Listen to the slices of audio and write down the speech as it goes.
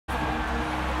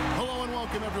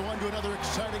Welcome, everyone, to another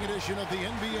exciting edition of the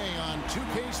NBA on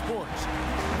 2K Sports.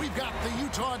 We've got the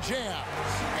Utah Jazz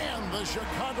and the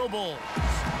Chicago Bulls.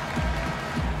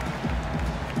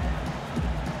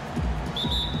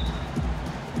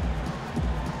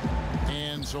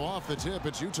 And so off the tip,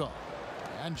 it's Utah.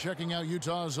 And checking out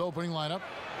Utah's opening lineup,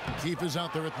 Keefe is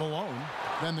out there at Malone.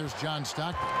 Then there's John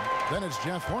Stockton. Then it's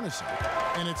Jeff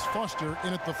Hornacek. And it's Foster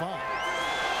in at the 5.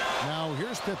 Now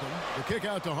here's Pippen. The kick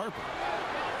out to Harper.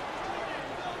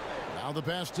 Now the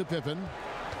pass to Pippen.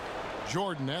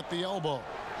 Jordan at the elbow.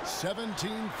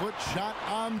 17-foot shot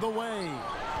on the way.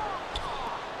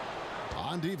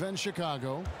 On defense,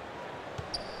 Chicago.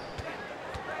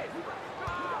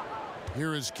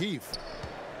 Here is Keefe.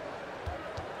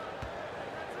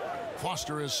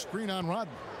 Foster is screen on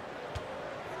Rodman.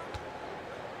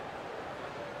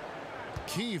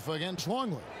 Keefe against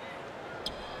Longley.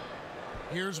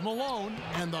 Here's Malone,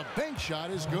 and the bank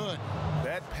shot is good.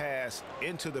 That pass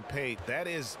into the paint, that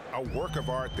is a work of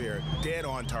art there, dead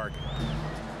on target.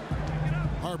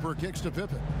 Harper kicks to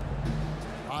Pippen.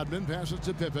 Rodman passes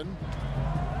to Pippen.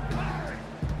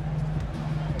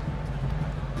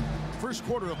 First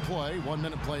quarter of play, 1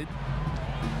 minute played.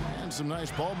 And some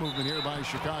nice ball movement here by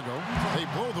Chicago. They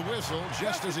blow the whistle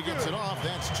just as he gets it off.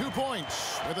 That's 2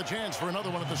 points with a chance for another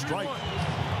one at the strike.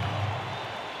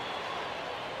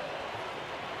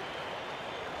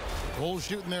 Bulls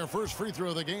shooting their first free throw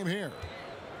of the game here.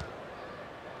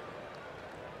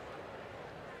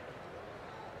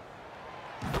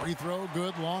 Free throw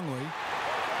good, Longley.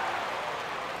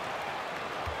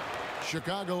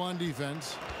 Chicago on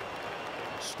defense.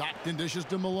 Stockton dishes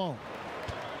to Malone.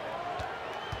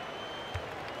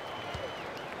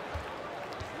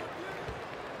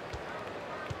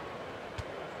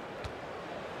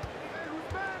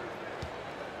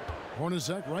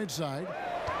 Hornacek right side.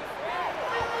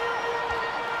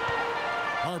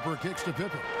 Harper kicks to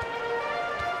Pippen.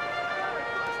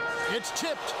 It's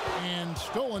tipped and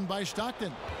stolen by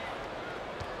Stockton.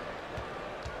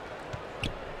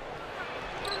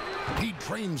 He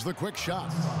trains the quick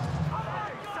shot.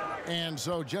 And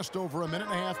so just over a minute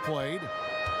and a half played.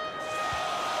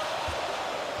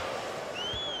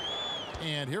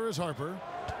 And here is Harper.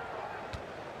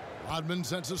 Rodman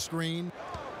sets a screen.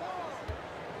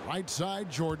 Right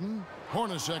side, Jordan.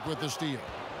 Hornacek with the steal.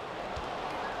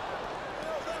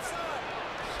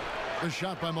 The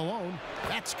shot by Malone.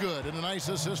 That's good, and a nice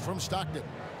assist from Stockton.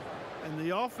 And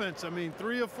the offense, I mean,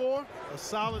 3 of 4, a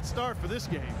solid start for this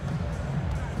game.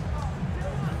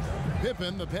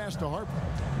 Pippen, the pass to Harper.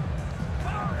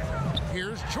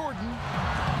 Here's Jordan.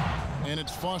 And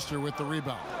it's Foster with the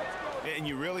rebound. And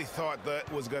you really thought that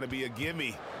was going to be a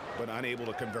gimme, but unable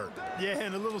to convert. Yeah,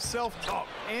 and a little self-talk,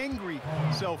 angry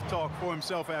self-talk for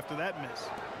himself after that miss.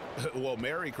 Well,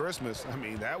 Merry Christmas. I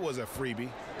mean, that was a freebie.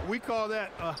 We call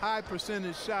that a high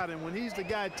percentage shot, and when he's the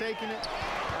guy taking it,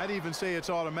 I'd even say it's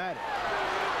automatic.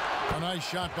 A nice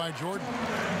shot by Jordan.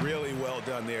 Really well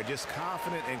done there. Just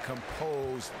confident and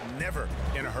composed, never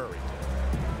in a hurry.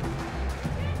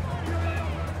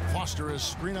 Foster is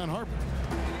screen on Harper.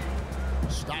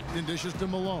 Stockton dishes to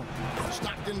Malone.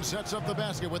 Stockton sets up the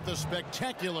basket with the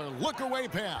spectacular look-away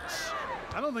pass.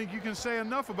 I don't think you can say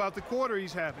enough about the quarter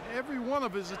he's having. Every one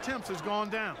of his attempts has gone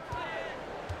down.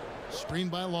 Screen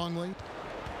by Longley.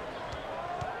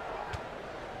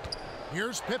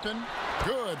 Here's Pippen.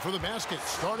 Good for the basket.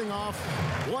 Starting off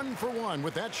 1 for 1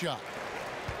 with that shot.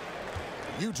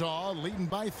 Utah leading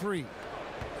by 3.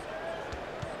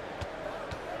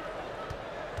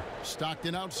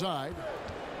 Stockton outside.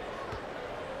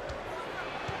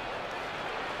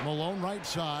 Malone right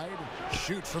side.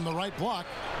 Shoots from the right block.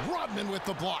 Rodman with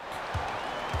the block.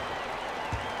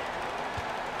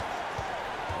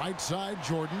 Right side,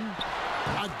 Jordan.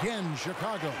 Again,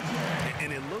 Chicago.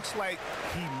 And it looks like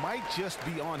he might just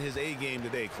be on his A game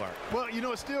today, Clark. Well, you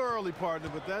know, it's still early,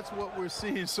 partner, but that's what we're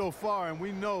seeing so far, and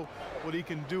we know what he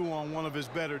can do on one of his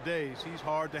better days. He's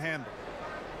hard to handle.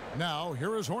 Now,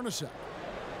 here is Hornacek.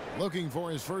 Looking for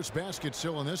his first basket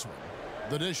still in this one.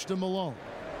 The dish to Malone.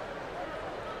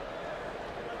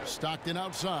 Stockton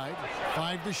outside.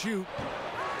 5 to shoot.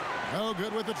 No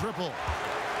good with the triple.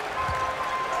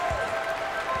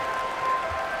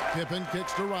 Pippen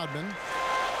kicks to Rodman.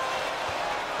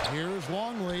 Here's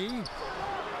Longley.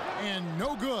 And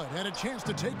no good. Had a chance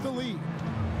to take the lead.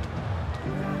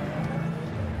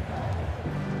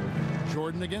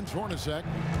 Jordan against Hornacek.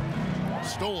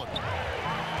 Stolen.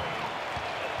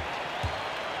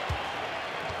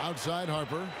 Outside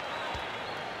Harper.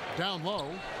 Down low.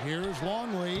 Here's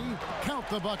Longley. Count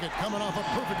the bucket coming off a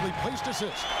perfectly placed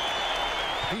assist.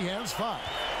 He has 5.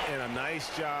 And a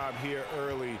nice job here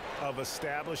early of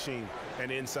establishing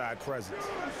an inside presence.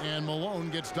 And Malone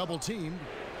gets double teamed.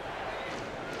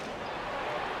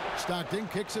 Stockton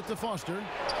kicks it to Foster.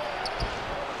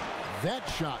 That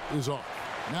shot is off.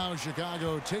 Now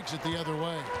Chicago takes it the other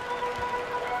way.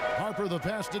 Harper the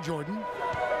pass to Jordan.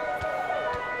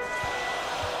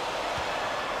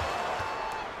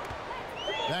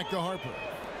 Back to Harper.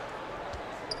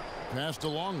 Pass to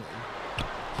Longley.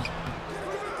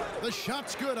 The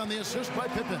shot's good on the assist by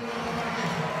Pippen.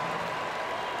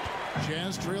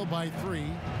 Jazz trail by 3.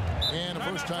 And a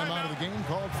first time out of the game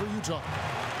called for Utah.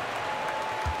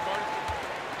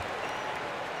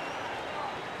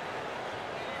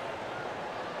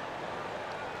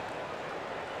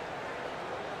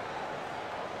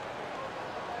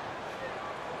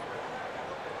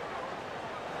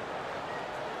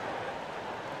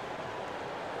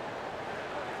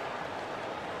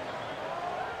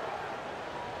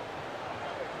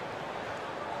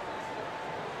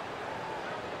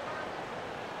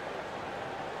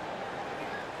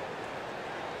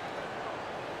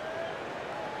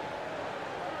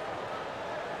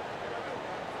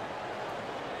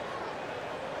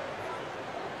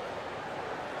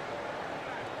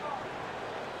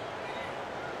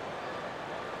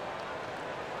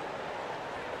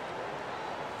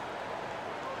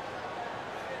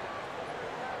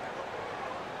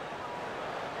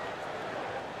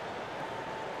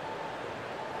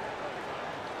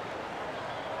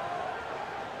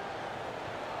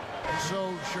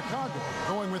 So Chicago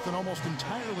going with an almost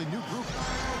entirely new group.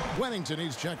 Wennington,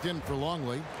 he's checked in for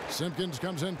Longley. Simpkins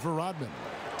comes in for Rodman.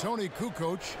 Tony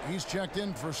Kukoc, he's checked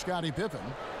in for Scottie Pippen.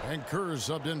 And Kerr's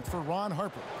subbed in for Ron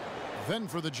Harper. Then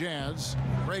for the Jazz,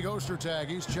 Greg Ostertag,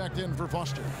 he's checked in for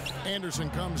Foster. Anderson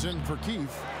comes in for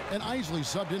Keefe. And Isley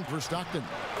subbed in for Stockton.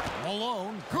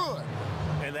 Malone, good.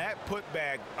 And that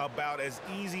putback about as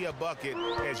easy a bucket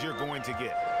as you're going to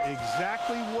get.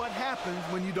 Exactly what happens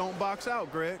when you don't box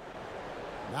out, Greg.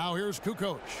 Now here's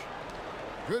Kukoc.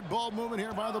 Good ball movement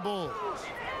here by the Bulls.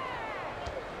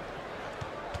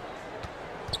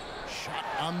 Shot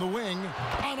on the wing.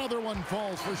 Another one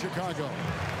falls for Chicago.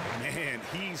 Man,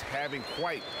 he's having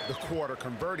quite the quarter,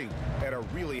 converting at a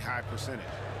really high percentage.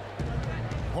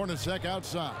 Hornacek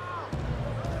outside.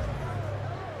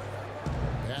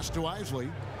 Pass to Isley.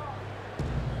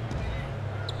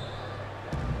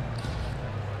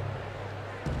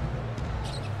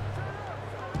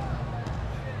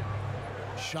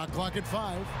 Shot clock at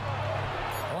 5.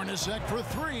 Hornacek for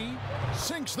 3.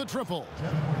 Sinks the triple.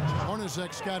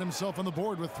 Hornacek's got himself on the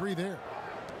board with 3 there.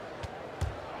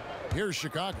 Here's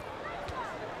Chicago.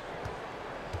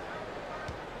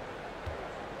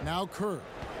 Now Kerr.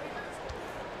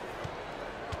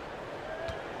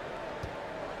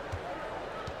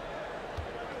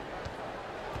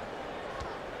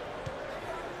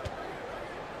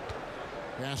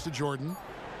 Pass to Jordan.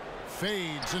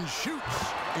 Fades and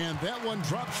shoots. And that one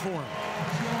drops for him.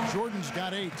 Jordan's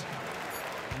got 8.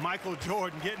 Michael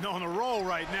Jordan getting on a roll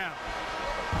right now.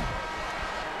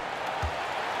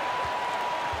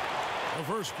 The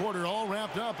first quarter all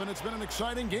wrapped up, and it's been an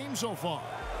exciting game so far.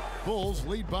 Bulls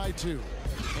lead by 2.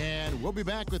 And we'll be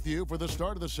back with you for the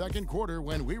start of the second quarter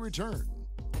when we return.